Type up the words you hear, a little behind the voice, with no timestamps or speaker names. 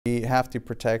have to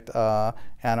protect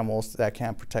animals that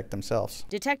can't protect themselves.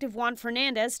 Detective Juan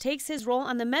Fernandez takes his role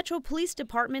on the Metro Police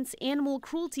Department's animal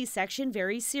cruelty section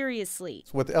very seriously.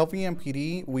 With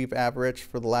LVMPD, we've averaged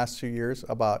for the last 2 years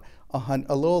about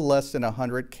a little less than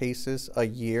 100 cases a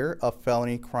year of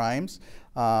felony crimes.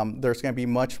 There's going to be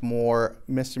much more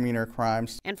misdemeanor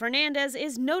crimes. And Fernandez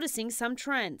is noticing some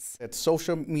trends. It's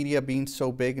social media being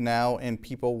so big now and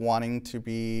people wanting to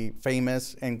be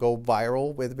famous and go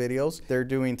viral with videos. They're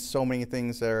doing so many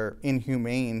things that are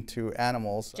inhumane to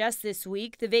animals. Just this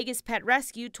week, the Vegas Pet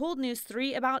Rescue told News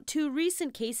 3 about 2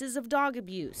 recent cases of dog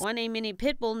abuse. One a mini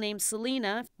pitbull named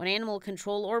Selena. When animal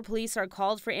control or police are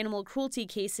called for animal cruelty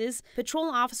cases, patrol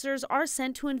officers are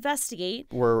sent to investigate.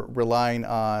 We're relying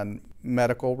on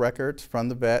medical records from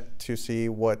the vet to see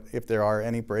if there are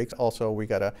any breaks. Also, we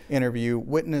got to interview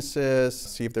witnesses,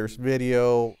 see if there's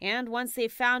video. And once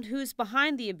they've found who's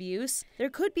behind the abuse, there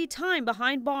could be time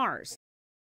behind bars.